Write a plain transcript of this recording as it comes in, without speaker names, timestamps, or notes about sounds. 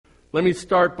Let me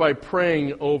start by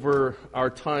praying over our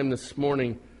time this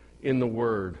morning in the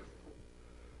Word.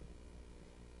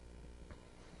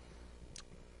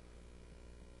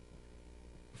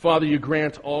 Father, you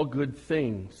grant all good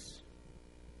things.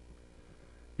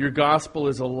 Your gospel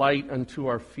is a light unto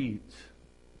our feet.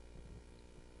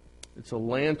 It's a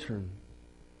lantern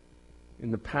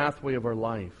in the pathway of our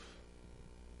life.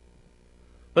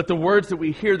 Let the words that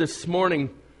we hear this morning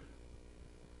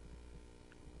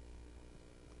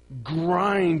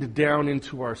grind down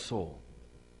into our soul.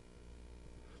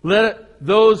 Let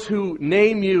those who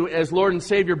name you as Lord and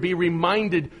Savior be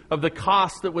reminded of the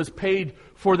cost that was paid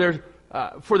for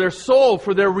their soul,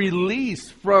 for their release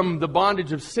from the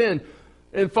bondage of sin.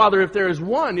 And Father, if there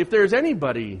is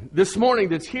anybody this morning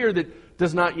that's here that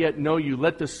does not yet know you,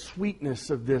 let the sweetness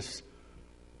of this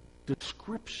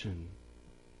description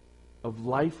of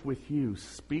life with you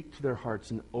speak to their hearts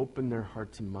and open their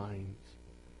hearts and minds.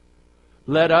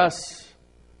 Let us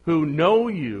who know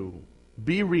you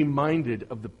be reminded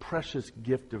of the precious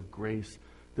gift of grace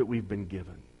that we've been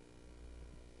given.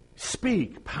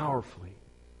 Speak powerfully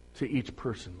to each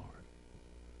person, Lord.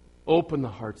 Open the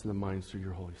hearts and the minds through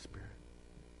your Holy Spirit.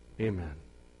 Amen.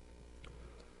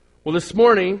 Well, this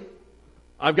morning,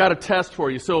 I've got a test for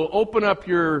you. So open up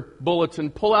your bulletin,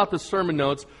 pull out the sermon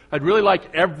notes. I'd really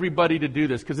like everybody to do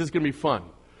this because this is going to be fun.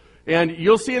 And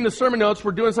you'll see in the sermon notes,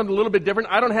 we're doing something a little bit different.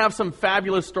 I don't have some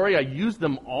fabulous story. I used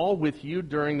them all with you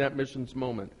during that missions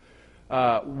moment.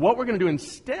 What we're going to do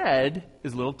instead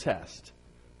is a little test.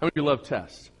 How many of you love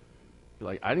tests? You're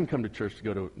like, I didn't come to church to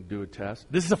go to do a test.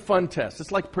 This is a fun test.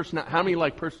 It's like how many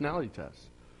like personality tests?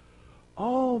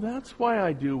 Oh, that's why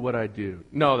I do what I do.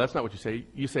 No, that's not what you say.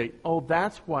 You say, oh,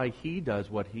 that's why he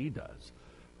does what he does,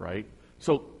 right?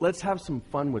 So let's have some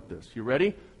fun with this. You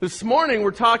ready? This morning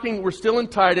we're still in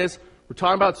Titus. We're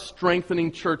talking about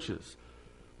strengthening churches.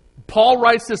 Paul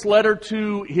writes this letter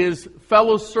to his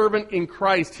fellow servant in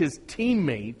Christ, his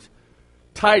teammate,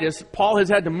 Titus. Paul has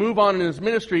had to move on in his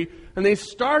ministry, and they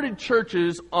started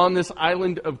churches on this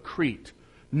island of Crete.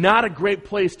 Not a great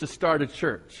place to start a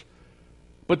church.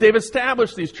 But they've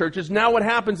established these churches. Now what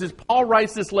happens is Paul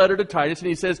writes this letter to Titus, and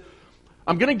he says,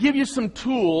 I'm going to give you some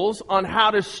tools on how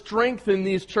to strengthen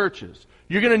these churches.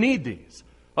 You're going to need these.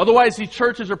 Otherwise, these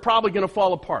churches are probably going to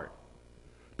fall apart.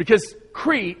 Because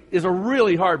Crete is a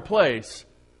really hard place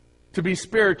to be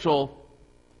spiritual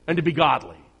and to be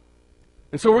godly.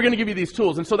 And so we're going to give you these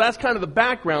tools. And so that's kind of the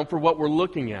background for what we're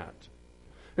looking at.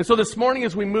 And so this morning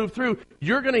as we move through,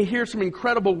 you're going to hear some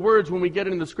incredible words when we get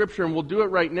into the Scripture, and we'll do it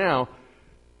right now.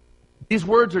 These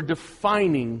words are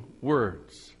defining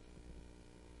words.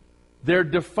 They're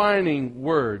defining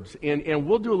words. And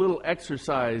we'll do a little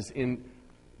exercise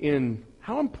in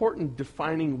how important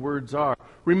defining words are.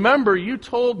 Remember, you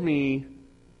told me,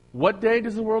 what day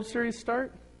does the World Series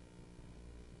start?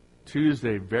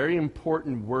 Tuesday. Very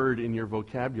important word in your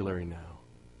vocabulary now.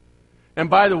 And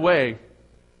by the way,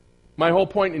 my whole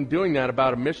point in doing that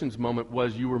about a missions moment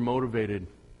was you were motivated.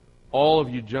 Most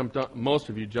of you jumped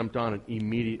on it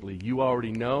immediately. You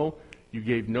already know. You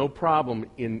gave no problem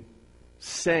in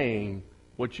saying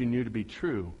what you knew to be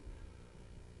true.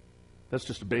 That's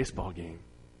just a baseball game.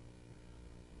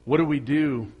 What do we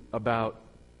do about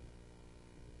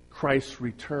Christ's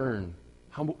return?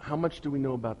 How much do we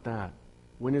know about that?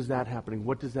 When is that happening?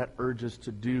 What does that urge us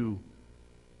to do?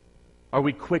 Are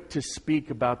we quick to speak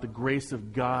about the grace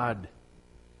of God?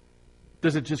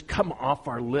 Does it just come off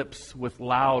our lips with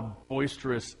loud,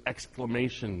 boisterous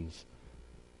exclamations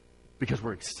because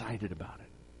we're excited about it?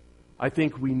 I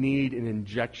think we need an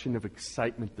injection of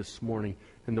excitement this morning.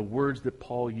 And the words that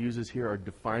Paul uses here are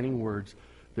defining words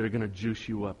that are going to juice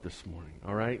you up this morning.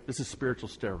 All right? This is spiritual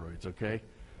steroids, okay?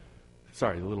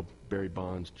 Sorry, the little Barry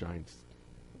Bonds Giants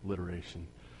alliteration.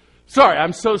 Sorry,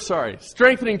 I'm so sorry.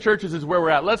 Strengthening churches is where we're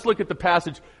at. Let's look at the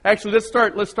passage. Actually, let's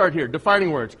start here.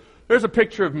 Defining words. There's a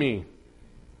picture of me.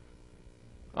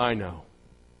 I know.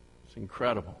 It's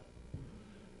incredible.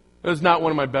 It was not one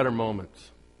of my better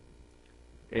moments.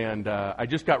 And I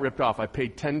just got ripped off. I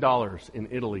paid $10 in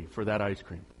Italy for that ice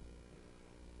cream.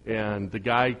 And the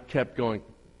guy kept going,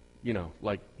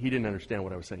 like he didn't understand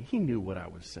what I was saying. He knew what I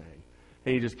was saying.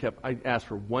 And he just I asked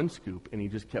for one scoop, and he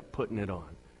just kept putting it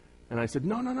on. And I said,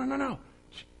 no.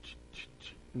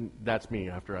 And that's me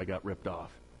after I got ripped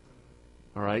off.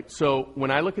 All right? So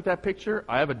when I look at that picture,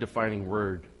 I have a defining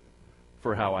word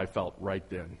for how I felt right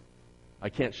then. I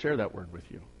can't share that word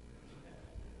with you.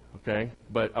 Okay?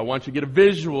 But I want you to get a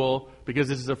visual because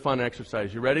this is a fun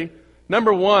exercise. You ready?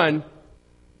 Number one,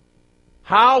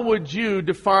 how would you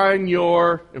define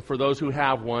your, and for those who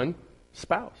have one,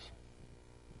 spouse?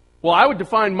 Well, I would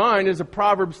define mine as a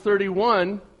Proverbs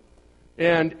 31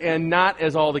 And not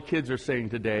as all the kids are saying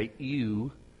today,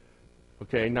 ew.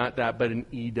 Okay, not that, but an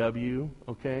EW.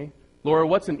 Okay? Laura,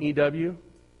 what's an EW?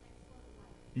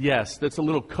 Yes, that's a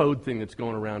little code thing that's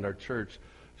going around our church.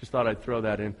 Just thought I'd throw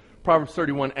that in. Proverbs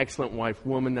 31, excellent wife,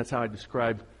 woman. That's how I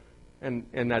describe, and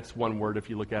that's one word if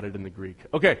you look at it in the Greek.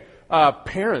 Okay,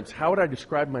 parents. How would I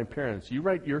describe my parents? You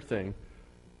write your thing.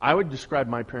 I would describe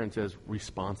my parents as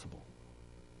responsible.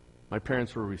 My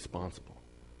parents were responsible.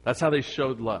 That's how they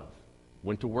showed love.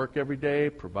 Went to work every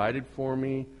day, provided for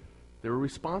me. They were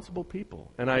responsible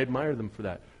people, and I admire them for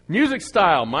that. Music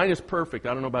style. Mine is perfect.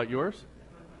 I don't know about yours.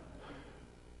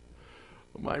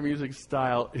 My music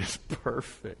style is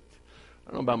perfect.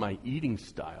 I don't know about my eating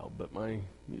style, but my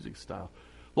music style.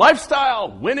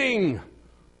 Lifestyle, winning.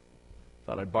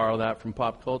 Thought I'd borrow that from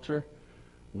pop culture.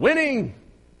 Winning.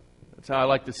 That's how I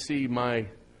like to see my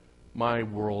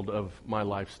world of my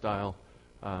lifestyle,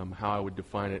 how I would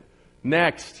define it.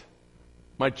 Next,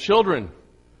 my children.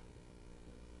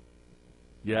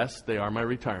 Yes, they are my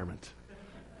retirement.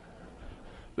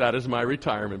 That is my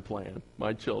retirement plan,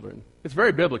 my children. It's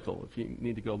very biblical. If you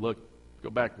need to go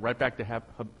back, right back to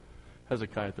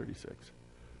Hezekiah 36.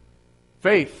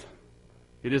 Faith,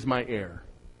 it is my heir.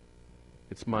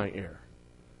 It's my heir.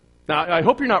 Now, I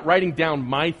hope you're not writing down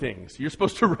my things. You're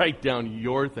supposed to write down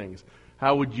your things.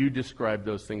 How would you describe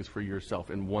those things for yourself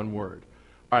in one word?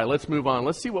 All right, let's move on.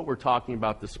 Let's see what we're talking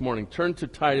about this morning. Turn to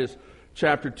Titus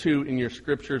chapter 2 in your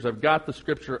scriptures. I've got the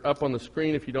scripture up on the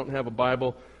screen if you don't have a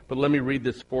Bible, but let me read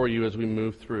this for you as we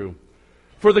move through.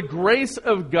 For the grace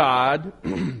of God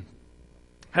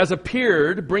has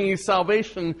appeared, bringing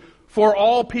salvation for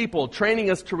all people, training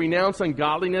us to renounce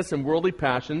ungodliness and worldly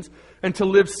passions, and to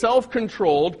live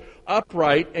self-controlled,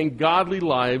 upright, and godly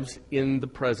lives in the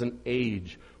present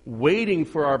age, waiting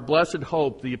for our blessed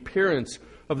hope, the appearance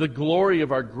of the glory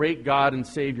of our great God and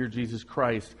Savior Jesus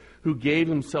Christ, who gave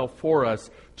himself for us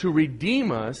to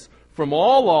redeem us from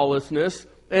all lawlessness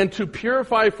and to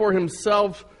purify for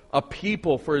himself a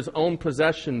people for his own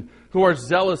possession who are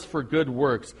zealous for good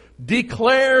works.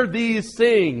 Declare these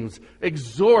things,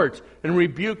 exhort and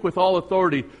rebuke with all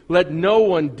authority. Let no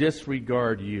one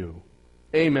disregard you.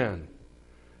 Amen.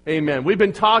 Amen. We've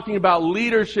been talking about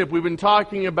leadership. We've been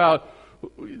talking about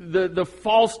the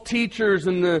false teachers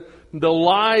and the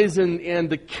lies and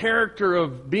the character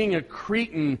of being a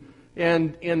Cretan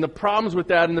and the problems with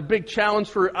that. And the big challenge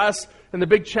for us and the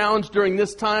big challenge during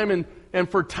this time and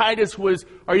for Titus was,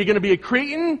 are you going to be a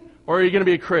Cretan or are you going to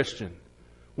be a Christian?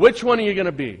 Which one are you going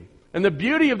to be? And the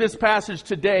beauty of this passage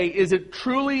today is it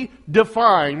truly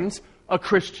defines a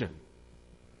Christian.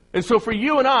 And so for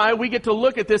you and I, we get to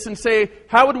look at this and say,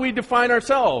 how would we define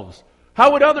ourselves?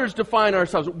 How would others define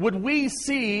ourselves? Would we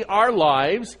see our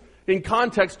lives in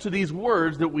context to these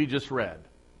words that we just read?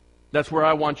 That's where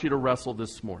I want you to wrestle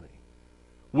this morning.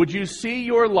 Would you see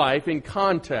your life in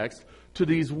context to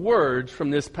these words from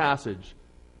this passage?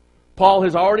 Paul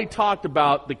has already talked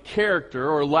about the character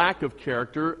or lack of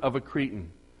character of a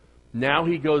Cretan. Now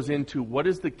he goes into what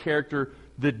is the character,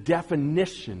 the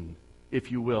definition,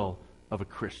 if you will, of a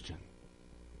Christian.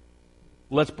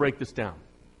 Let's break this down.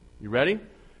 You ready?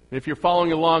 And if you're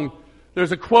following along,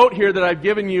 there's a quote here that I've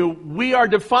given you. We are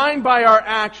defined by our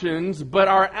actions, but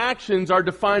our actions are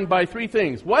defined by three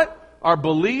things. What? Our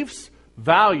beliefs,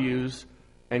 values,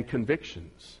 and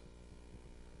convictions.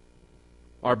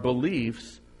 Our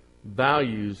beliefs,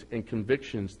 values, and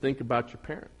convictions. Think about your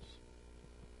parents.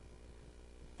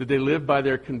 Did they live by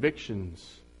their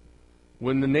convictions?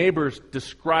 When the neighbors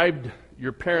described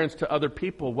your parents to other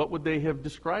people, what would they have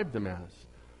described them as?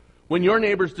 When your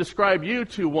neighbors describe you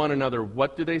to one another,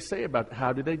 what do they say about it?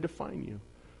 How do they define you?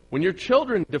 When your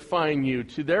children define you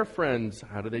to their friends,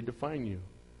 how do they define you?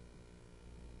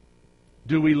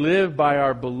 Do we live by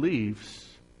our beliefs,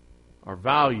 our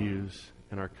values,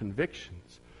 and our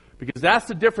convictions? Because that's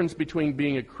the difference between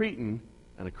being a Cretan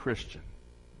and a Christian.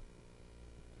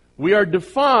 We are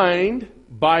defined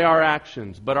by our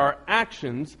actions, but our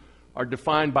actions are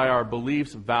defined by our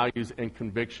beliefs, values, and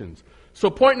convictions. So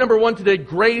point number one today,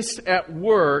 grace at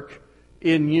work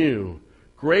in you.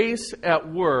 Grace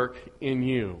at work in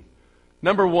you.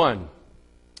 Number one,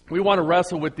 we want to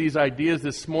wrestle with these ideas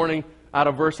this morning out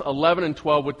of verse 11 and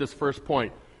 12 with this first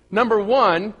point. Number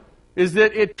one is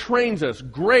that it trains us.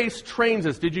 Grace trains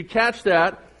us. Did you catch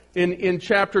that in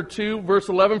chapter 2, verse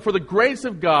 11? For the grace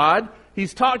of God,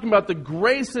 he's talking about the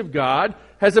grace of God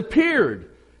has appeared.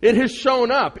 It has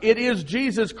shown up. It is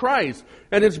Jesus Christ.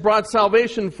 And it's brought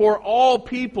salvation for all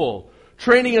people,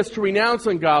 training us to renounce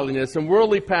ungodliness and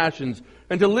worldly passions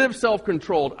and to live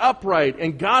self-controlled, upright,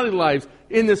 and godly lives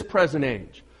in this present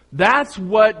age. That's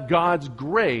what God's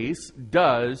grace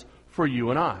does for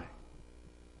you and I.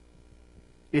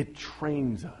 It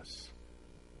trains us.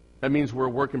 That means we're a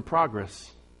work in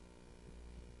progress.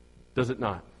 Does it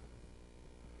not?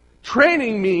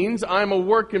 Training means I'm a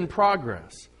work in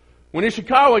progress. When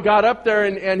Ishikawa got up there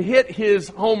and hit his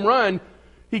home run,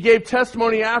 he gave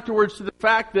testimony afterwards to the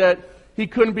fact that he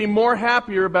couldn't be more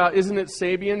happier about, isn't it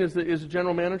Sabian is the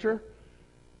general manager?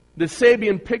 The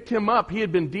Sabian picked him up. He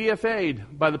had been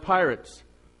DFA'd by the Pirates.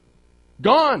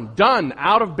 Gone, done,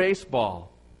 out of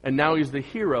baseball. And now he's the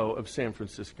hero of San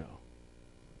Francisco.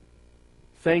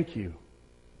 Thank you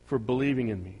for believing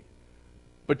in me.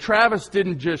 But Travis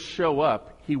didn't just show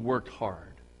up. He worked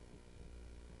hard.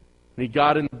 And he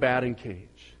got in the batting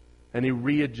cage. And he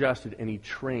readjusted and he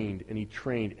trained and he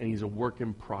trained. And he's a work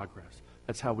in progress.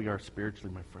 That's how we are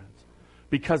spiritually, my friends.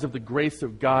 Because of the grace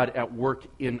of God at work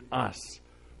in us,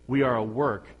 we are a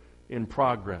work in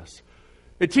progress.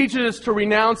 It teaches us to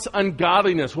renounce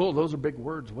ungodliness. Well, those are big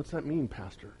words. What's that mean,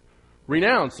 Pastor?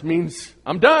 Renounce means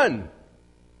I'm done.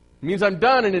 It means I'm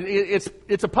done, and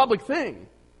it's a public thing.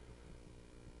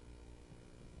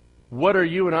 What are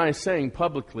you and I saying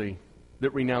publicly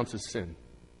that renounces sin?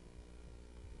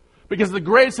 Because the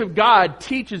grace of God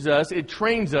teaches us, it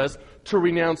trains us to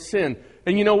renounce sin.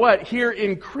 And you know what? Here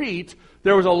in Crete,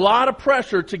 there was a lot of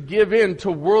pressure to give in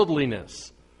to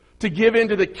worldliness, to give in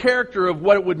to the character of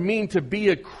what it would mean to be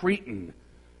a Cretan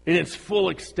in its full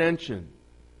extension.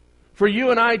 For you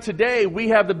and I today, we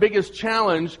have the biggest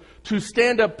challenge to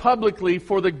stand up publicly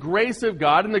for the grace of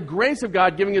God, and the grace of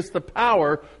God giving us the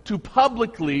power to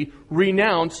publicly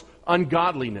renounce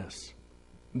ungodliness.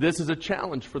 This is a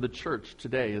challenge for the church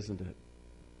today, isn't it?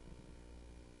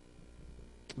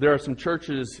 There are some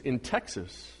churches in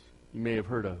Texas, you may have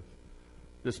heard of,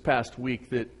 this past week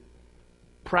that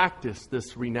practice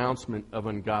this renouncement of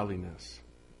ungodliness.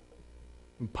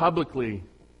 And publicly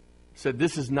said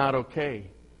this is not okay,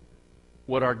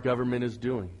 what our government is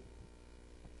doing.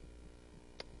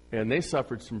 And they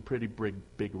suffered some pretty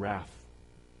big wrath.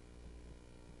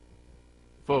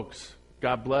 Folks,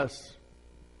 God bless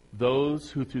those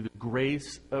who through the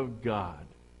grace of God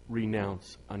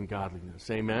renounce ungodliness.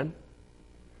 Amen?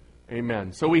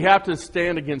 Amen. So we have to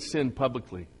stand against sin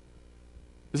publicly.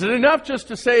 Is it enough just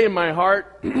to say in my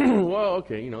heart, well,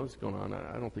 okay, what's going on?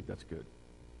 I don't think that's good.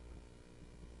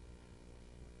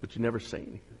 But you never say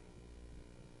anything.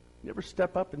 You never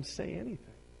step up and say anything.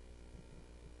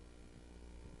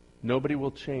 Nobody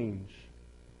will change.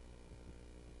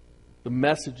 The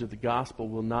message of the gospel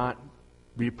will not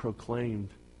be proclaimed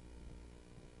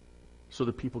so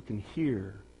that people can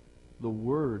hear the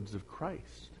words of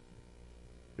Christ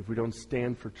if we don't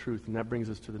stand for truth. And that brings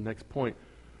us to the next point.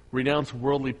 Renounce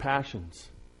worldly passions.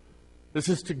 This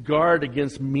is to guard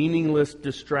against meaningless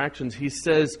distractions. He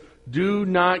says, do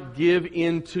not give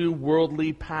in to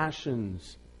worldly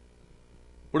passions.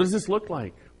 What does this look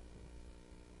like?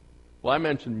 Well, I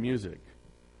mentioned music.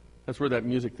 That's where that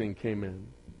music thing came in.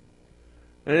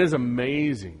 And it is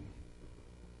amazing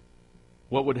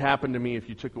what would happen to me if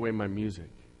you took away my music.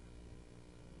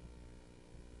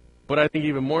 But I think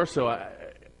even more so,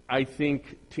 I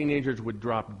think teenagers would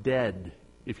drop dead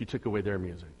if you took away their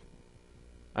music.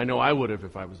 I know I would have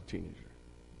if I was a teenager.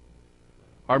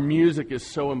 Our music is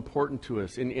so important to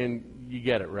us, and you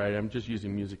get it, right? I'm just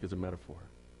using music as a metaphor.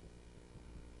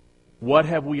 What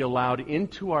have we allowed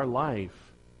into our life?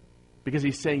 Because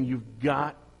he's saying you've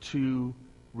got to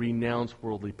renounce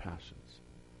worldly passions.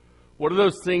 What are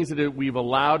those things that we've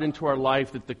allowed into our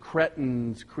life that the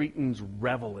Cretans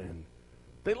revel in?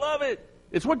 They love it.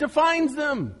 It's what defines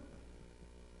them.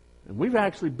 And we've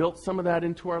actually built some of that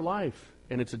into our life,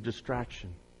 and it's a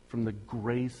distraction from the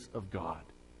grace of God.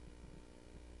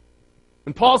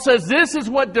 And Paul says this is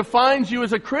what defines you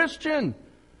as a Christian.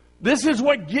 This is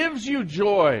what gives you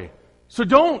joy. So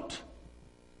don't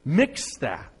mix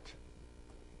that.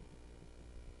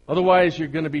 Otherwise, you're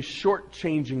going to be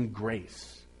shortchanging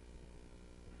grace.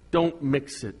 Don't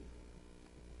mix it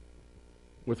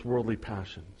with worldly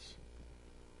passions.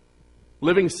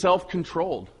 Living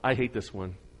self-controlled. I hate this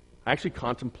one. I actually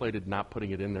contemplated not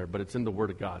putting it in there, but it's in the Word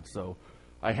of God, so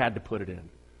I had to put it in.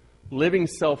 Living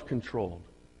self-controlled.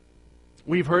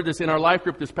 We've heard this in our life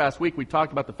group this past week. We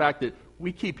talked about the fact that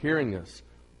we keep hearing this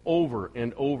over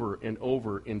and over and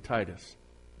over in Titus.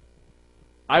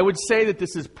 I would say that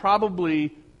this is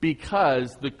probably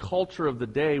because the culture of the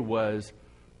day was,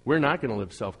 we're not going to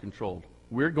live self-controlled.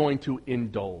 We're going to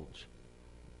indulge.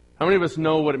 How many of us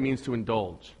know what it means to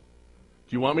indulge?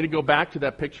 Do you want me to go back to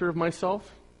that picture of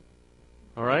myself?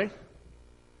 All right?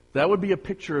 That would be a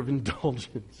picture of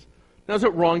indulgence. Now, is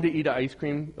it wrong to eat ice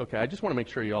cream? Okay, I just want to make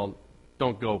sure you all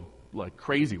don't go like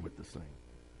crazy with this thing.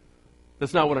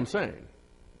 That's not what I'm saying.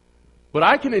 But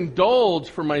I can indulge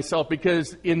for myself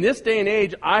because in this day and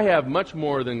age, I have much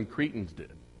more than Cretans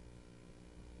did.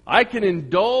 I can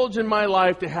indulge in my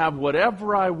life to have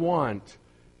whatever I want.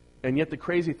 And yet the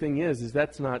crazy thing is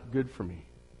that's not good for me.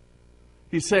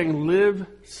 He's saying live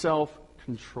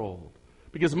self-controlled.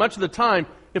 Because much of the time,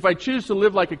 if I choose to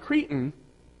live like a Cretan,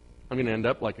 I'm going to end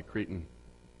up like a Cretan.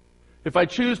 If I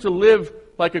choose to live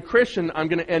like a Christian, I'm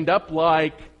going to end up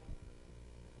like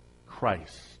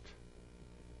Christ.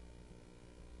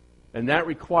 And that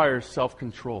requires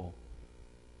self-control.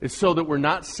 It's so that we're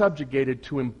not subjugated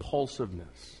to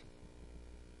impulsiveness.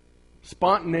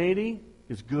 Spontaneity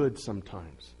is good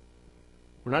sometimes.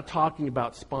 We're not talking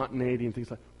about spontaneity and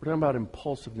things like that. We're talking about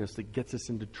impulsiveness that gets us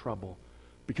into trouble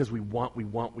because we want.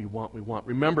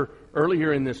 Remember,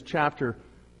 earlier in this chapter,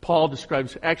 Paul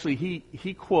describes, actually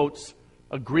he quotes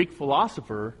a Greek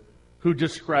philosopher who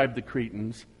described the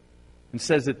Cretans and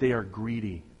says that they are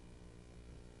greedy.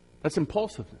 That's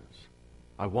impulsiveness.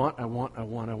 I want.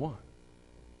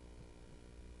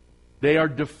 They are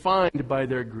defined by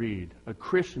their greed. A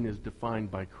Christian is defined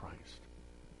by Christ.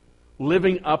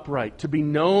 Living upright, to be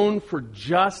known for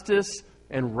justice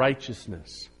and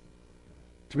righteousness.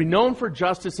 To be known for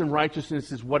justice and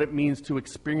righteousness is what it means to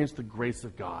experience the grace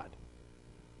of God.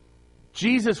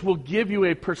 Jesus will give you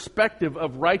a perspective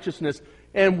of righteousness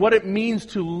and what it means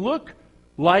to look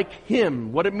like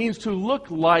Him, what it means to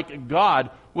look like God,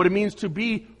 what it means to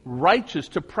be righteous,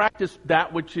 to practice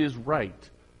that which is right,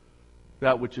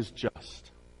 that which is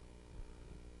just.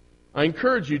 I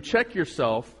encourage you, check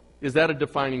yourself. Is that a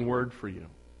defining word for you?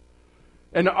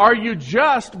 And are you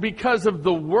just because of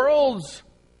the world's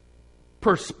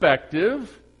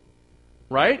perspective?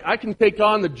 Right? I can take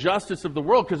on the justice of the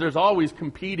world because there's always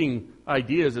competing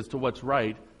ideas as to what's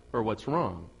right or what's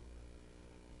wrong.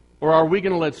 Or are we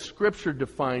going to let Scripture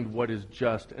define what is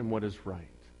just and what is right?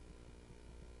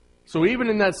 So even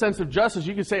in that sense of justice,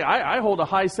 you can say, I hold a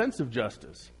high sense of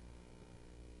justice.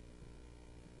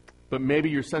 But maybe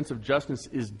your sense of justice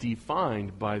is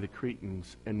defined by the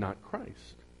Cretans and not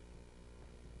Christ.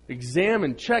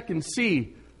 Examine, check, and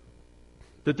see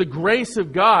that the grace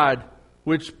of God,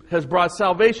 which has brought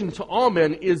salvation to all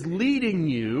men, is leading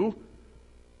you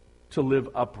to live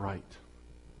upright.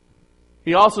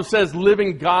 He also says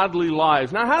living godly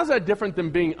lives. Now, how's that different than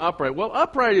being upright? Well,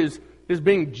 upright is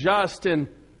being just and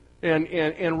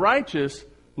righteous.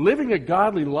 Living a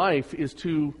godly life is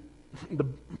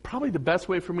probably the best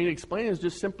way for me to explain it is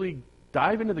just simply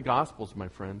dive into the Gospels, my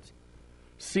friends.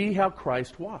 See how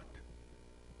Christ walked.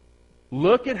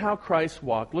 Look at how Christ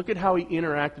walked. Look at how He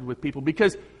interacted with people.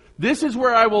 Because this is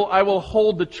where I will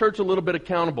hold the church a little bit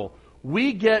accountable.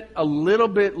 We get a little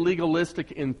bit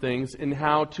legalistic in things in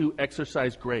how to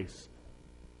exercise grace.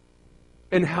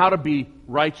 And how to be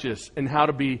righteous. And how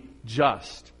to be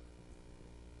just.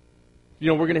 You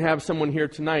know, we're going to have someone here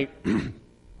tonight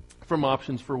from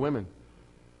Options for Women.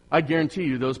 I guarantee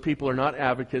you those people are not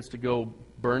advocates to go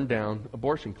burn down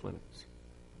abortion clinics.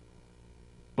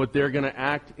 But they're going to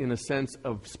act in a sense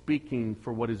of speaking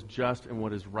for what is just and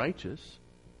what is righteous.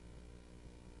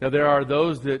 Now there are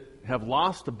those that have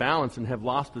lost the balance and have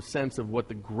lost the sense of what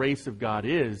the grace of God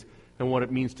is and what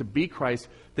it means to be Christ.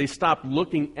 They stop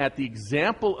looking at the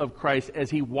example of Christ as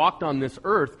He walked on this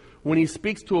earth when He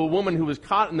speaks to a woman who was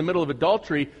caught in the middle of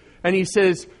adultery and He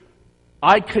says,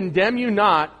 I condemn you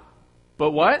not, but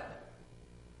what?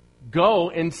 Go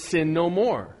and sin no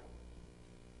more.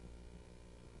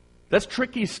 That's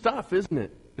tricky stuff, isn't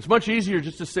it? It's much easier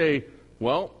just to say,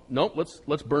 well, nope,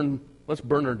 let's burn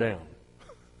her down.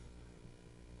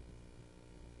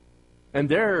 And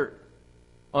there,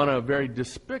 on a very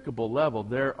despicable level,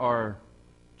 there are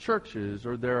churches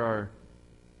or there are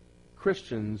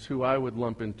Christians who I would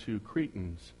lump into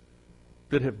Cretans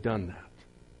that have done that.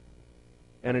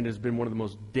 And it has been one of the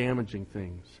most damaging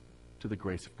things to the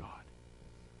grace of God.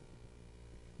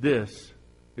 This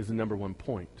is the number one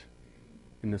point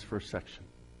in this first section.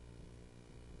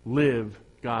 Live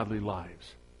godly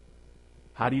lives.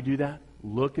 How do you do that?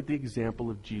 Look at the example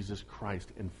of Jesus Christ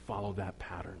and follow that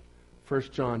pattern. 1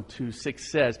 John 2:6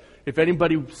 says, if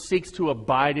anybody seeks to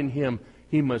abide in Him,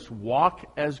 he must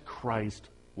walk as Christ,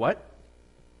 what?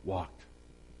 Walked.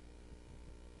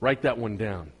 Write that one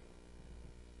down.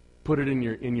 Put it in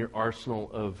your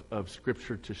arsenal of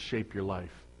Scripture to shape your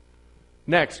life.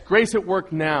 Next, grace at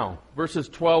work now, verses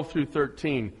 12 through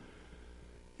 13.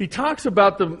 He talks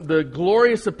about the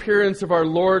glorious appearance of our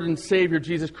Lord and Savior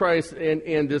Jesus Christ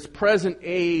and this present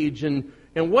age and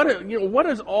what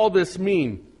does all this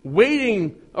mean?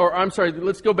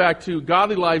 Let's go back to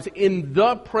godly lives in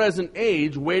the present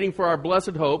age, waiting for our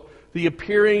blessed hope, the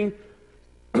appearing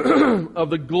of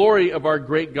the glory of our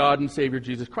great God and Savior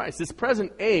Jesus Christ. This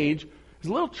present age is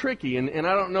a little tricky, and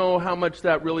I don't know how much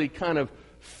that really kind of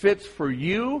fits for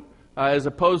you as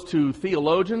opposed to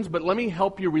theologians, but let me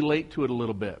help you relate to it a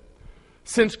little bit.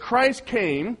 Since Christ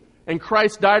came and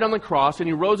Christ died on the cross and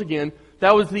He rose again,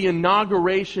 that was the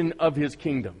inauguration of His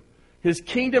kingdom. His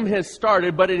kingdom has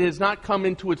started, but it has not come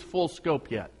into its full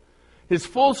scope yet. His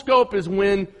full scope is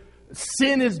when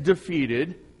sin is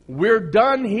defeated, we're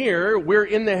done here, we're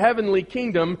in the heavenly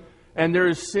kingdom, and there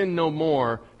is sin no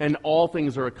more, and all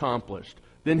things are accomplished.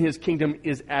 Then His kingdom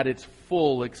is at its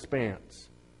full expanse.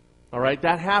 All right,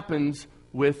 that happens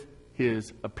with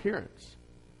His appearance.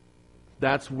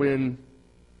 That's when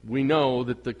we know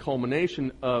that the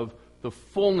culmination of the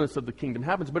fullness of the kingdom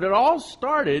happens. But it all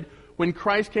started when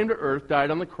Christ came to earth,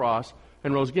 died on the cross,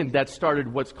 and rose again. That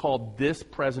started what's called this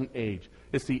present age.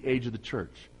 It's the age of the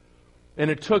church.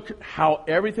 And it took how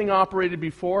everything operated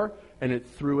before, and it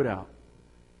threw it out.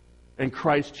 And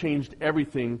Christ changed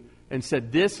everything and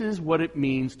said, this is what it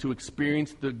means to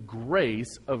experience the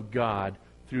grace of God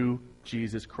through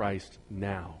Jesus Christ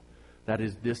now. That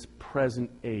is this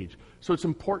present age. So it's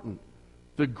important.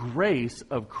 The grace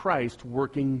of Christ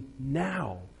working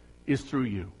now is through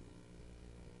you.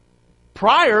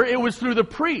 Prior, it was through the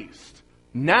priest.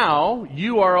 Now,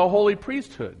 you are a holy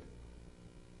priesthood.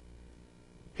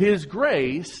 His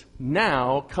grace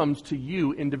now comes to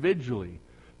you individually.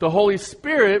 The Holy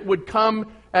Spirit would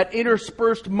come at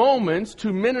interspersed moments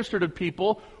to minister to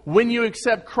people. When you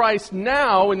accept Christ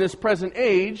now in this present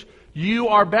age, you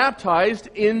are baptized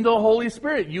in the Holy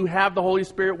Spirit. You have the Holy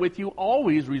Spirit with you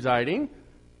always residing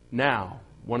now.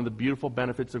 One of the beautiful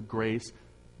benefits of grace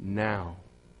now.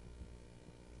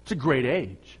 It's a great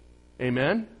age.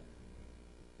 Amen?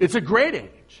 It's a great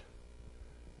age.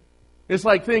 It's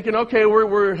like thinking, okay,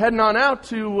 we're heading on out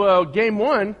to game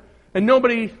one, and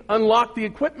nobody unlocked the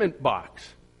equipment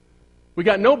box. We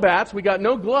got no bats, we got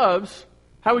no gloves.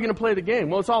 How are we going to play the game?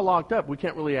 Well, it's all locked up. We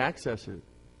can't really access it.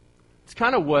 It's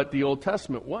kind of what the Old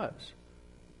Testament was.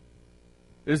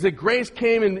 Is that grace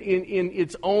came in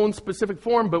its own specific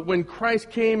form, but when Christ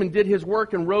came and did His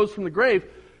work and rose from the grave,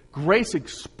 grace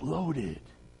exploded.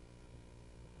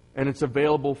 And it's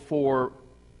available for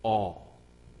all.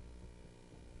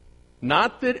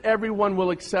 Not that everyone will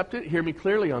accept it. Hear me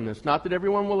clearly on this. Not that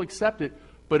everyone will accept it,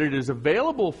 but it is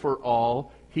available for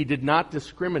all. He did not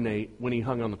discriminate when He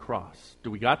hung on the cross. Do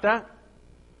we got that?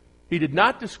 He did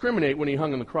not discriminate when He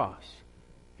hung on the cross.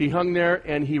 He hung there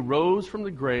and He rose from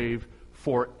the grave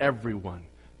for everyone.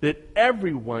 That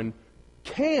everyone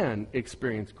can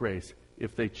experience grace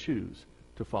if they choose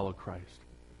to follow Christ.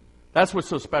 That's what's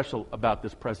so special about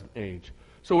this present age.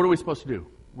 So what are we supposed to do?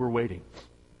 We're waiting.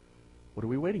 What are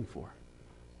we waiting for?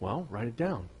 Well, write it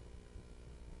down.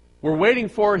 We're waiting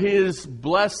for His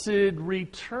blessed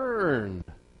return.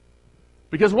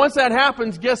 Because once that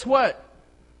happens, guess what?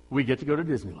 We get to go to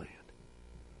Disneyland.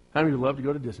 How many of you love to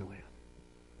go to Disneyland?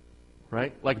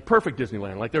 Right? Like a perfect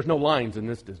Disneyland. Like there's no lines in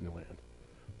this Disneyland.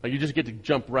 Like you just get to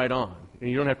jump right on. And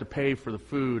you don't have to pay for the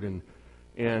food.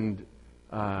 And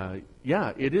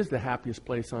yeah, it is the happiest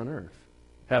place on earth.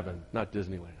 Heaven, not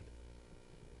Disneyland.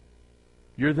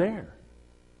 You're there.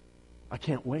 I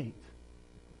can't wait.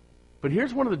 But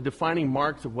here's one of the defining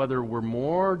marks of whether we're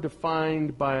more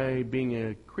defined by being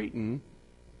a Cretan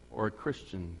or a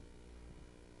Christian.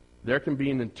 There can be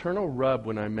an internal rub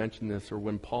when I mention this or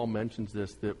when Paul mentions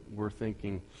this that we're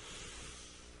thinking,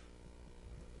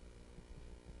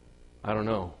 I don't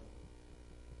know.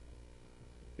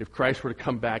 If Christ were to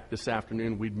come back this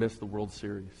afternoon, we'd miss the World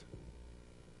Series.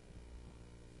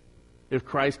 If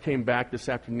Christ came back this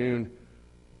afternoon,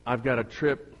 I've got a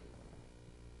trip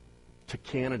to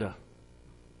Canada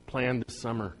planned this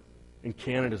summer. And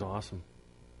Canada's awesome.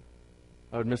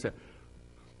 I would miss that.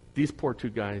 These poor two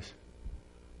guys.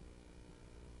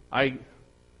 I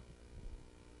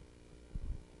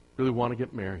really want to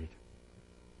get married.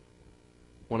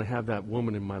 Want to have that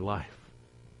woman in my life.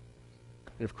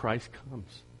 And if Christ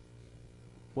comes,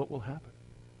 what will happen?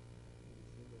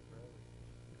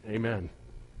 Amen.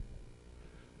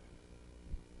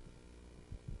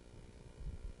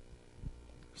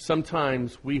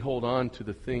 Sometimes we hold on to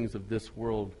the things of this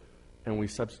world and we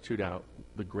substitute out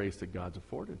the grace that God's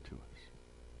afforded to us.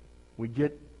 We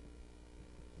get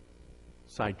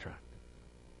sidetracked.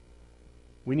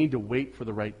 We need to wait for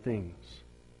the right things.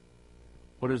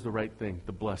 What is the right thing?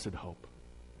 The blessed hope.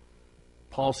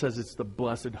 Paul says it's the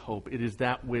blessed hope. It is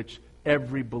that which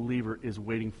every believer is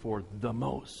waiting for the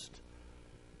most.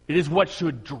 It is what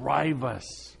should drive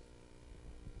us.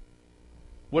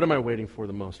 What am I waiting for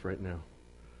the most right now?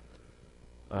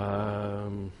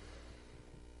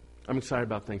 I'm excited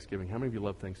about Thanksgiving. How many of you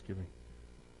love Thanksgiving?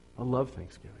 I love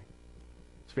Thanksgiving.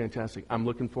 It's fantastic. I'm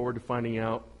looking forward to finding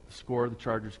out the score of the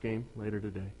Chargers game later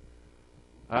today.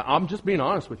 I'm just being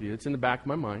honest with you. It's in the back of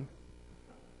my mind.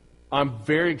 I'm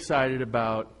very excited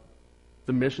about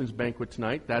the missions banquet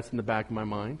tonight. That's in the back of my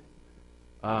mind.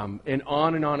 And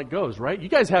on it goes, right? You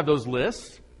guys have those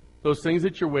lists, those things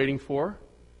that you're waiting for,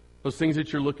 those things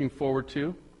that you're looking forward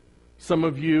to. Some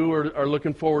of you are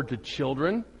looking forward to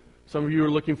children. Some of you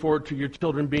are looking forward to your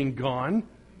children being gone.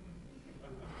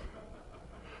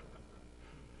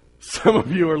 Some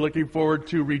of you are looking forward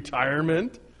to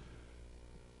retirement,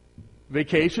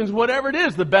 vacations, whatever it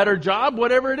is, the better job,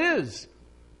 whatever it is.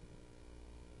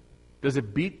 Does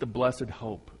it beat the blessed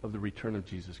hope of the return of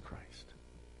Jesus Christ?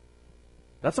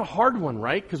 That's a hard one,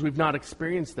 right? Because we've not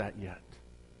experienced that yet.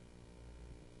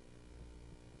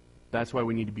 That's why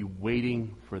we need to be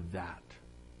waiting for that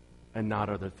and not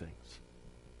other things.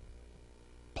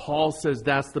 Paul says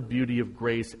that's the beauty of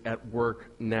grace at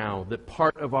work now. That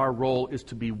part of our role is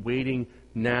to be waiting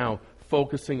now,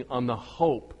 focusing on the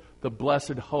hope, the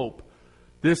blessed hope.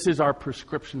 This is our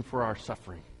prescription for our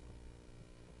suffering.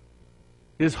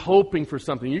 Is hoping for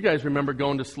something. You guys remember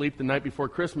going to sleep the night before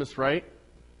Christmas, right?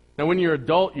 Now, when you're an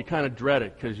adult, you kind of dread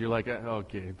it because you're like,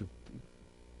 okay,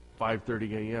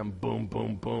 5:30 a.m., boom,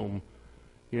 boom, boom.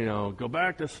 Go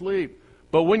back to sleep.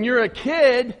 But when you're a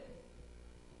kid,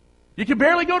 you can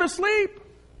barely go to sleep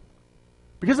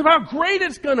because of how great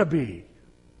it's going to be.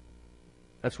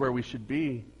 That's where we should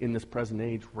be in this present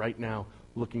age right now,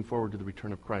 looking forward to the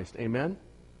return of Christ. Amen?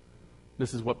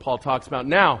 This is what Paul talks about.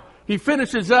 Now, he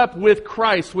finishes up with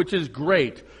Christ, which is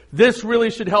great. This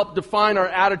really should help define our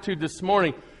attitude this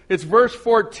morning. It's verse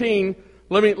 14.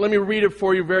 Let me read it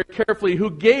for you very carefully.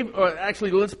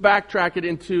 Actually, let's backtrack it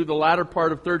into the latter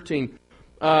part of 13.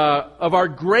 Of our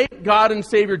great God and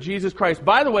Savior, Jesus Christ.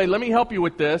 By the way, let me help you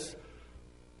with this.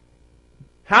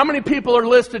 How many people are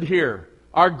listed here?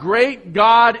 Our great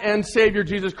God and Savior,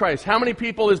 Jesus Christ. How many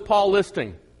people is Paul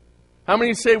listing? How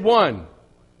many say one?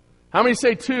 How many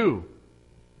say two?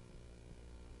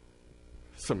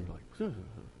 Some are like...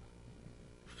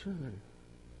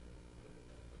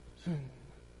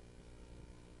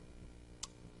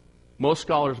 Most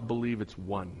scholars believe it's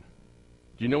one.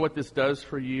 Do you know what this does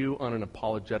for you on an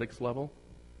apologetics level?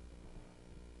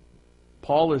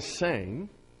 Paul is saying,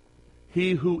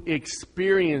 he who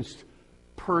experienced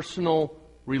personal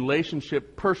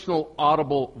relationship, personal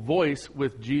audible voice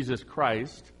with Jesus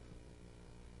Christ,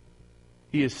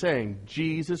 he is saying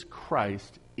Jesus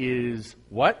Christ is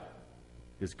what?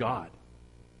 Is God.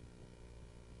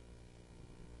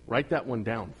 Write that one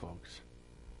down, folks.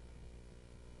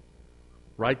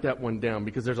 Write that one down,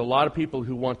 because there's a lot of people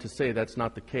who want to say that's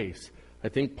not the case. I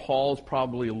think Paul's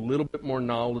probably a little bit more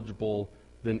knowledgeable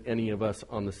than any of us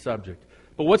on the subject.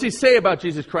 But what's he say about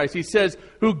Jesus Christ? He says,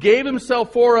 who gave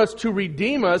himself for us to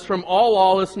redeem us from all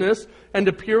lawlessness and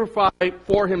to purify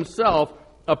for himself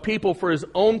a people for his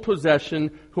own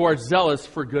possession who are zealous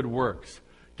for good works.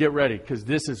 Get ready, because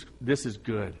this is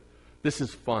good. This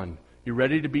is fun. You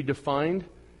ready to be defined?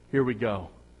 Here we go.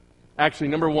 Actually,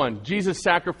 number one, Jesus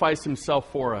sacrificed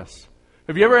himself for us.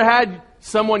 Have you ever had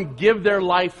someone give their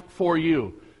life for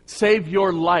you? Save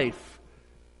your life?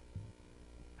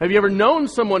 Have you ever known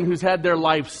someone who's had their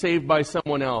life saved by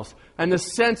someone else? And the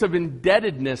sense of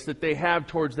indebtedness that they have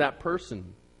towards that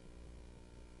person.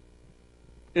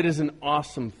 It is an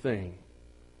awesome thing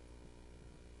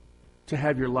to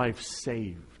have your life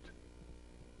saved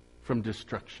from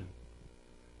destruction.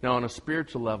 Now, on a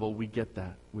spiritual level, we get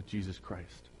that with Jesus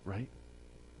Christ, right?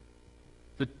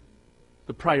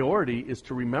 The priority is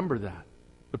to remember that.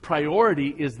 The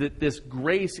priority is that this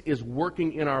grace is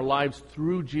working in our lives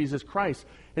through Jesus Christ.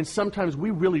 And sometimes we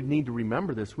really need to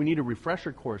remember this. We need a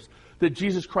refresher course that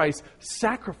Jesus Christ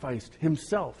sacrificed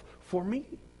himself for me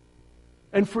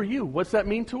and for you. What's that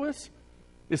mean to us?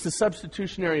 It's the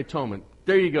substitutionary atonement.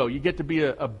 There you go. You get to be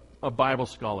a Bible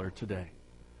scholar today.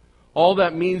 All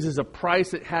that means is a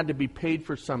price that had to be paid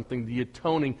for something, the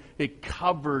atoning. It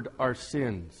covered our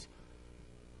sins.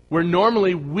 Where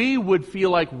normally we would feel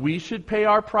like we should pay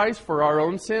our price for our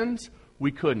own sins, we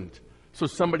couldn't. So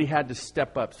somebody had to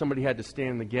step up. Somebody had to stand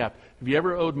in the gap. Have you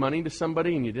ever owed money to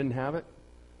somebody and you didn't have it?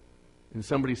 And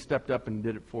somebody stepped up and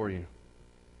did it for you.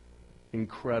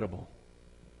 Incredible.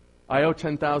 I owe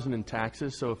 $10,000 in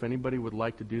taxes, so if anybody would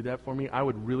like to do that for me, I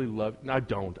would really love... I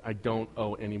don't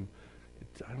owe any...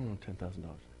 I don't owe $10,000.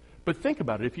 But think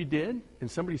about it. If you did,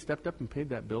 and somebody stepped up and paid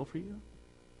that bill for you,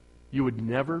 you would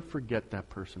never forget that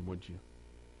person, would you?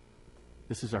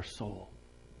 This is our soul.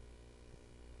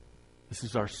 This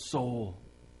is our soul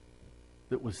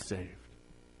that was saved.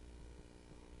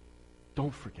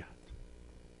 Don't forget.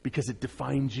 Because it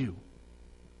defines you.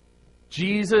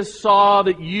 Jesus saw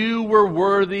that you were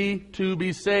worthy to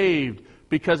be saved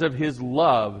because of His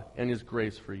love and His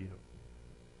grace for you.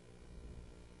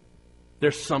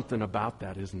 There's something about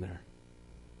that, isn't there?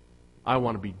 I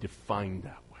want to be defined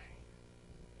that way.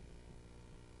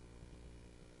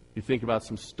 You think about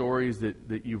some stories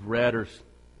that you've read or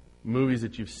movies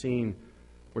that you've seen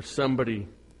where somebody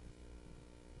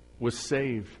was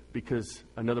saved because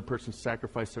another person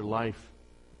sacrificed their life,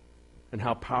 and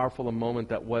how powerful a moment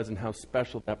that was and how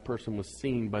special that person was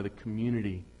seen by the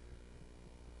community.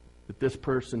 That this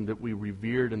person that we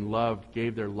revered and loved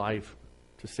gave their life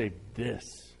to save this.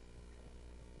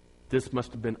 This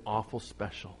must have been awful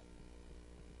special.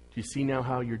 Do you see now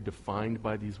how you're defined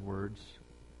by these words?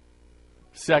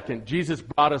 Second, Jesus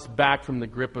brought us back from the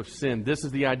grip of sin. This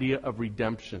is the idea of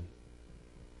redemption.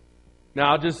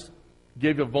 Now, I'll just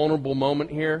give you a vulnerable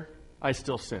moment here. I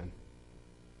still sin.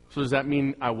 So does that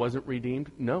mean I wasn't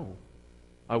redeemed? No.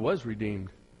 I was redeemed.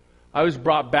 I was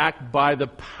brought back by the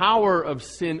power of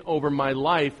sin over my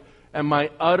life and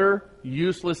my utter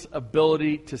useless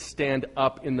ability to stand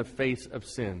up in the face of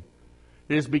sin.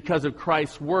 It is because of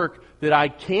Christ's work that I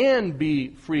can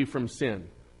be free from sin.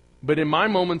 But in my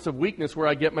moments of weakness where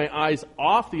I get my eyes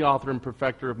off the author and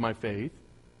perfecter of my faith,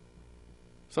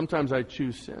 sometimes I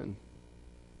choose sin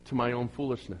to my own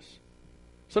foolishness.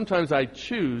 Sometimes I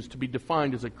choose to be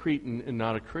defined as a Cretan and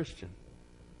not a Christian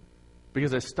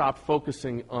because I stopped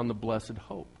focusing on the blessed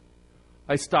hope.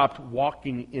 I stopped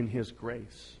walking in His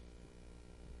grace.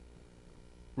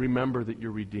 Remember that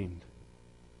you're redeemed.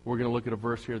 We're going to look at a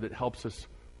verse here that helps us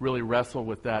really wrestle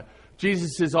with that.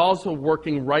 Jesus is also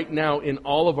working right now in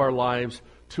all of our lives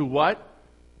to what?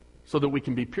 So that we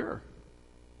can be pure.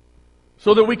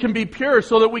 So that we can be pure,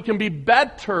 so that we can be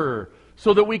better,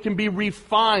 so that we can be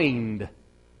refined.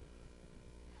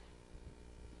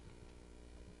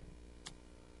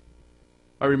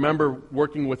 I remember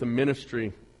working with a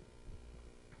ministry.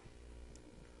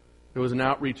 It was an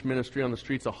outreach ministry on the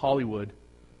streets of Hollywood.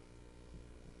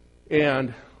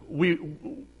 And we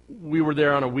were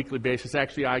there on a weekly basis.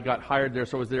 Actually, I got hired there,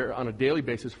 so I was there on a daily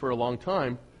basis for a long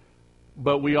time.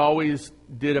 But we always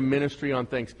did a ministry on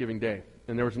Thanksgiving Day.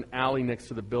 And there was an alley next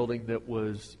to the building that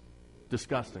was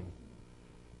disgusting.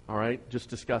 All right? Just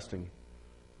disgusting.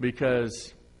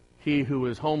 Because he who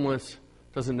is homeless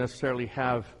doesn't necessarily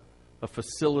have a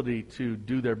facility to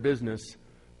do their business,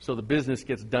 so the business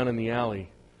gets done in the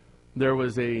alley. There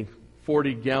was a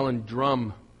 40-gallon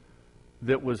drum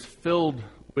that was filled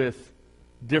with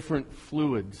different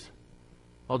fluids.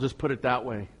 I'll just put it that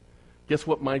way. Guess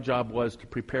what my job was to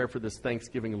prepare for this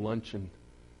Thanksgiving luncheon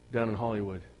down in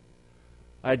Hollywood?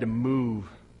 I had to move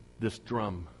this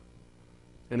drum.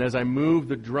 And as I moved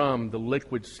the drum, the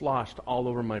liquid sloshed all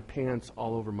over my pants,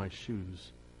 all over my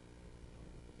shoes.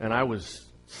 And I was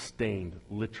stained,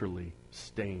 literally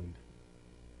stained.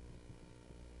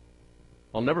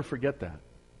 I'll never forget that.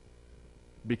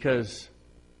 Because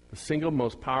the single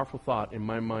most powerful thought in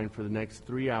my mind for the next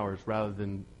 3 hours, rather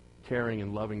than caring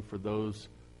and loving for those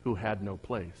who had no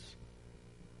place,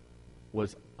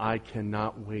 was I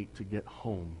cannot wait to get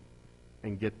home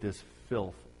and get this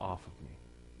filth off of me.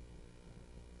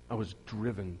 I was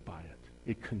driven by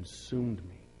it. It consumed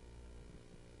me.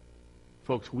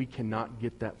 Folks, we cannot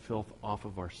get that filth off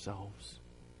of ourselves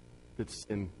that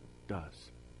sin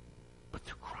does. But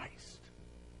through Christ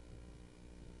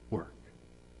work,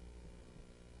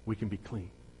 we can be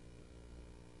clean.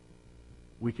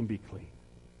 We can be clean.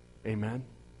 Amen?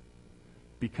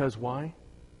 Because why?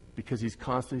 Because He's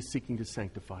constantly seeking to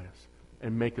sanctify us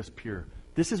and make us pure.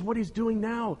 This is what He's doing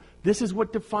now. This is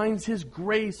what defines His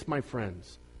grace, my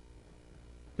friends.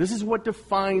 This is what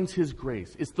defines His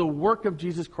grace. It's the work of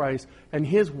Jesus Christ, and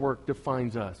His work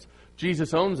defines us.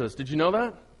 Jesus owns us. Did you know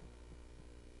that?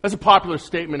 That's a popular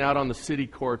statement out on the city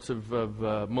courts of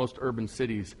most urban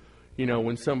cities. You know,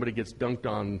 when somebody gets dunked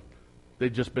on,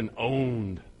 they've just been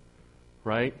owned,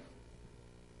 right?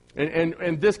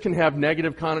 And this can have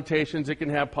negative connotations. It can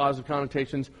have positive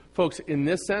connotations. Folks, in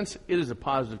this sense, it is a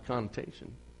positive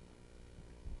connotation.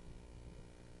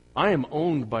 I am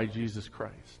owned by Jesus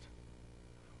Christ.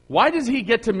 Why does He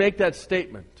get to make that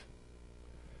statement?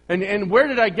 And where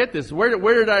did I get this? Where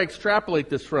did I extrapolate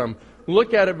this from?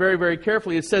 Look at it very, very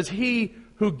carefully. It says, He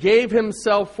who gave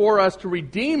Himself for us to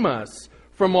redeem us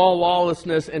from all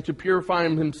lawlessness and to purify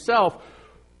Himself,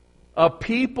 a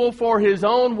people for His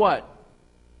own what?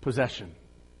 Possession.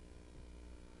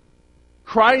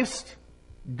 Christ,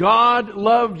 God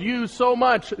loved you so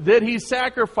much that He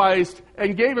sacrificed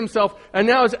and gave Himself, and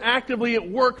now is actively at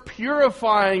work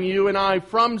purifying you and I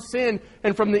from sin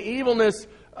and from the evilness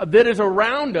that is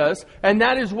around us, and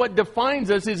that is what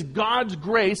defines us, is God's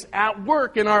grace at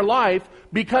work in our life,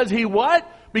 because He what?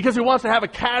 Because He wants to have a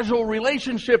casual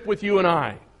relationship with you and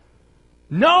I.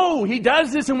 No, He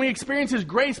does this and we experience His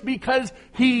grace because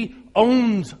He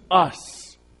owns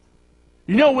us.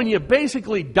 You know, when you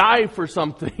basically die for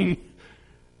something,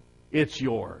 it's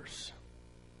yours.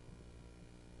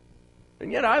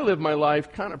 And yet I live my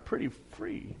life kind of pretty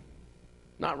free,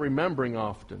 not remembering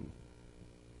often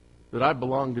that I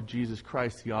belong to Jesus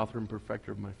Christ, the author and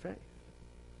perfecter of my faith.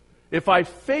 If I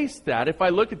face that, if I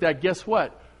look at that, guess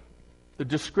what? The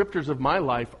descriptors of my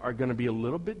life are going to be a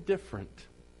little bit different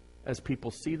as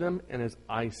people see them and as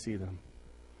I see them.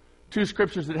 Two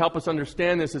scriptures that help us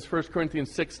understand this is 1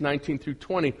 Corinthians 6, 19 through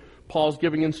 20. Paul's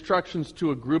giving instructions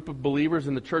to a group of believers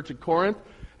in the church at Corinth.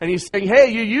 And he's saying,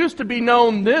 hey, you used to be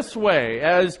known this way,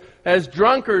 as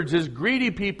drunkards, as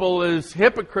greedy people, as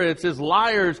hypocrites, as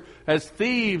liars, as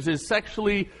thieves, as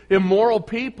sexually immoral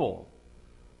people.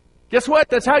 Guess what?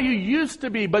 That's how you used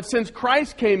to be. But since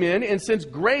Christ came in, and since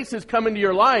grace has come into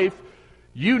your life,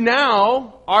 you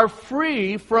now are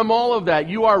free from all of that.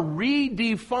 You are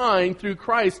redefined through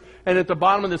Christ. And at the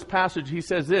bottom of this passage, he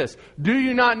says this: do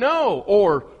you not know,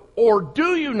 or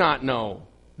do you not know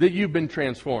that you've been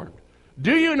transformed?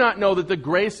 Do you not know that the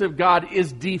grace of God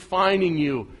is defining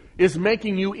you, is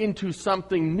making you into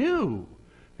something new?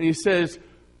 And he says,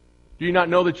 do you not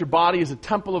know that your body is a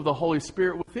temple of the Holy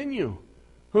Spirit within you,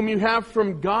 whom you have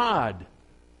from God?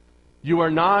 You are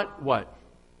not, what?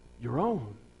 Your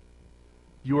own.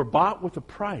 You are bought with a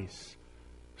price.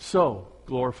 So,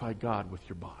 glorify God with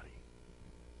your body.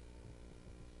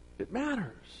 It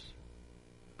matters.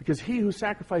 Because He who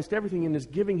sacrificed everything and is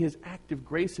giving His active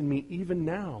grace in me even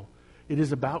now. It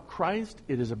is about Christ.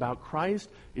 It is about Christ.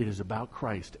 It is about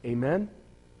Christ. Amen?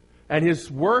 And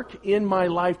His work in my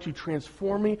life to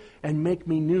transform me and make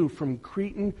me new from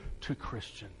Cretan to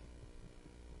Christian.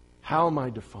 How am I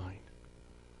defined?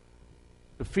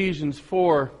 Ephesians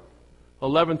 4,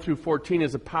 11 through 14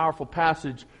 is a powerful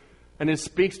passage, and it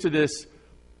speaks to this.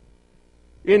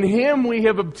 In Him we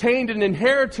have obtained an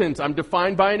inheritance. I'm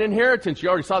defined by an inheritance. You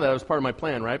already saw that. That was part of my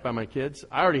plan, right? By my kids.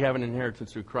 I already have an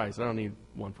inheritance through Christ. I don't need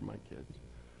one for my kids.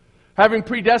 Having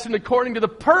predestined according to the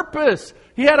purpose.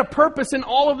 He had a purpose in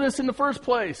all of this in the first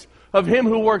place. Of Him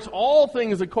who works all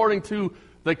things according to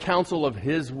the counsel of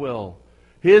His will.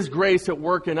 His grace at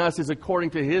work in us is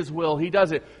according to His will. He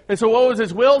does it. And so what was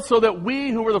His will? So that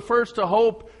we who were the first to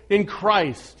hope in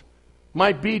Christ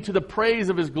might be to the praise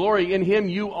of His glory. In Him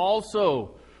you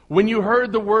also, when you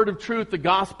heard the word of truth, the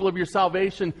gospel of your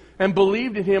salvation, and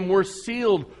believed in Him, were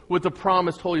sealed with the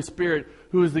promised Holy Spirit,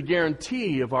 who is the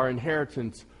guarantee of our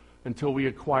inheritance until we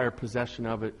acquire possession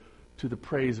of it to the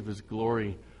praise of His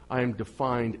glory. I am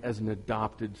defined as an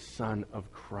adopted son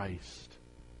of Christ.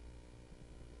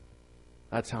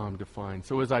 That's how I'm defined.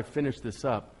 So as I finish this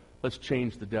up, let's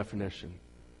change the definition.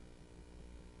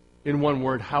 In one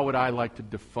word, how would I like to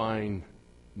define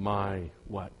my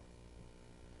what?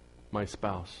 My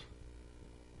spouse.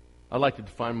 I'd like to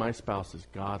define my spouse as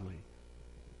godly.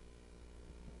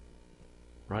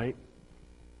 Right?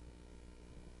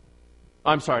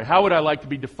 I'm sorry, how would I like to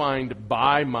be defined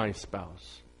by my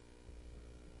spouse?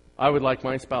 I would like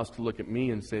my spouse to look at me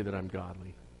and say that I'm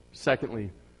godly. Secondly,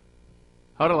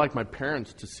 how would I like my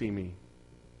parents to see me?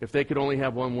 If they could only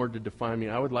have one word to define me,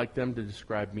 I would like them to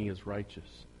describe me as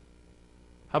righteous.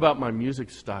 How about my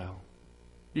music style?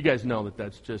 You guys know that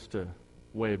that's just a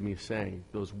way of me saying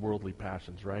those worldly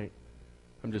passions, right?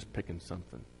 I'm just picking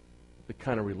something that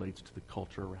kind of relates to the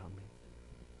culture around me.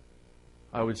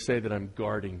 I would say that I'm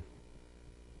guarding.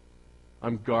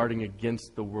 I'm guarding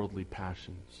against the worldly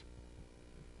passions.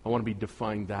 I want to be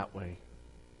defined that way.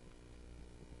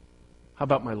 How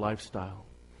about my lifestyle?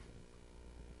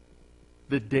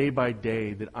 The day by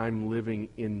day that I'm living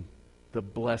in the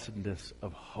blessedness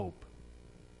of hope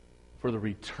for the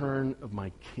return of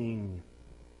my King,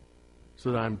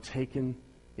 so that I'm taken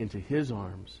into His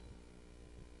arms,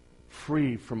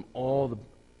 free from all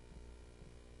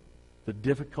the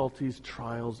difficulties,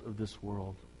 trials of this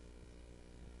world.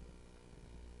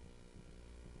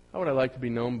 How would I like to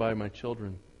be known by my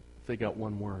children if they got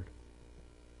one word?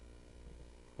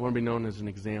 I want to be known as an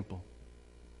example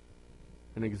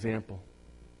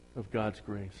of God's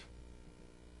grace.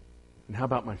 And how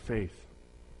about my faith?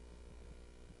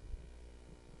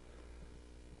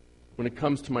 When it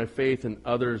comes to my faith and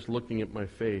others looking at my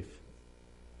faith,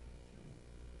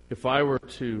 if I were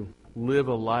to live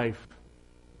a life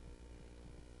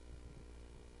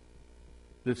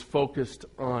that's focused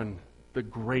on the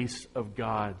grace of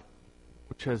God,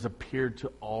 which has appeared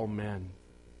to all men,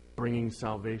 bringing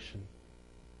salvation,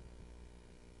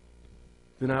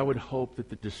 then I would hope that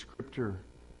the descriptor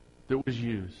that was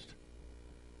used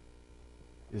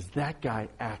is that guy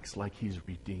acts like he's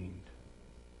redeemed.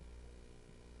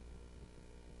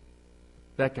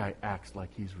 That guy acts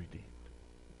like he's redeemed.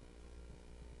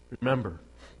 Remember,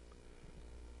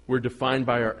 we're defined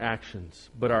by our actions,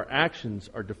 but our actions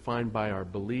are defined by our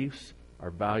beliefs, our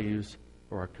values,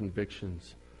 or our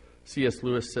convictions. C.S.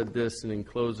 Lewis said this, and in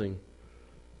closing,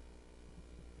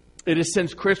 it is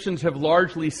since Christians have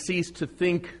largely ceased to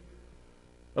think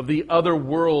of the other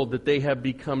world that they have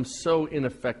become so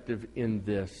ineffective in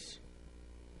this.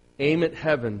 Aim at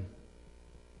heaven,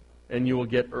 and you will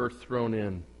get earth thrown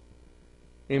in.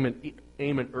 Aim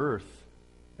at earth,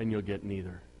 and you'll get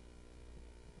neither.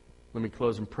 Let me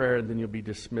close in prayer, and then you'll be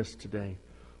dismissed today.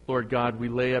 Lord God, we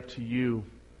lay up to you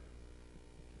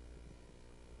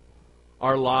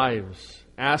our lives,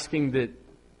 asking that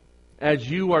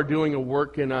as you are doing a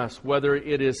work in us, whether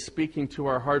it is speaking to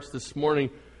our hearts this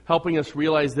morning, helping us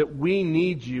realize that we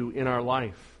need you in our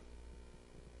life.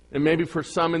 And maybe for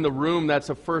some in the room, that's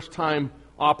a first-time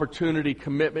opportunity,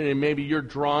 commitment, and maybe you're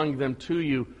drawing them to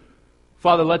you.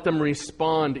 Father, let them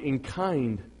respond in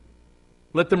kind.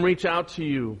 Let them reach out to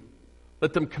you.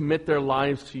 Let them commit their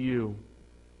lives to you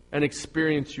and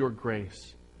experience your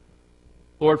grace.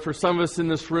 Lord, for some of us in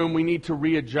this room, we need to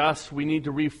readjust. We need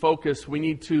to refocus. We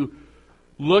need to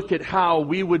look at how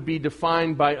we would be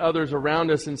defined by others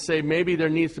around us and say maybe there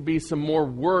needs to be some more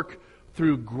work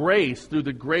through grace, through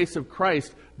the grace of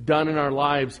Christ done in our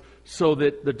lives so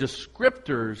that the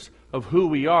descriptors of who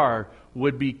we are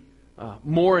would be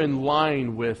more in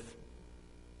line with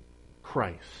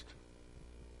Christ.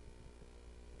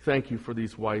 Thank you for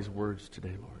these wise words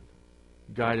today, Lord.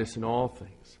 Guide us in all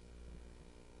things.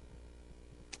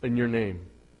 In your name,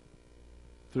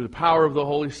 through the power of the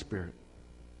Holy Spirit,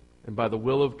 and by the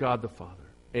will of God the Father.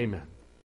 Amen.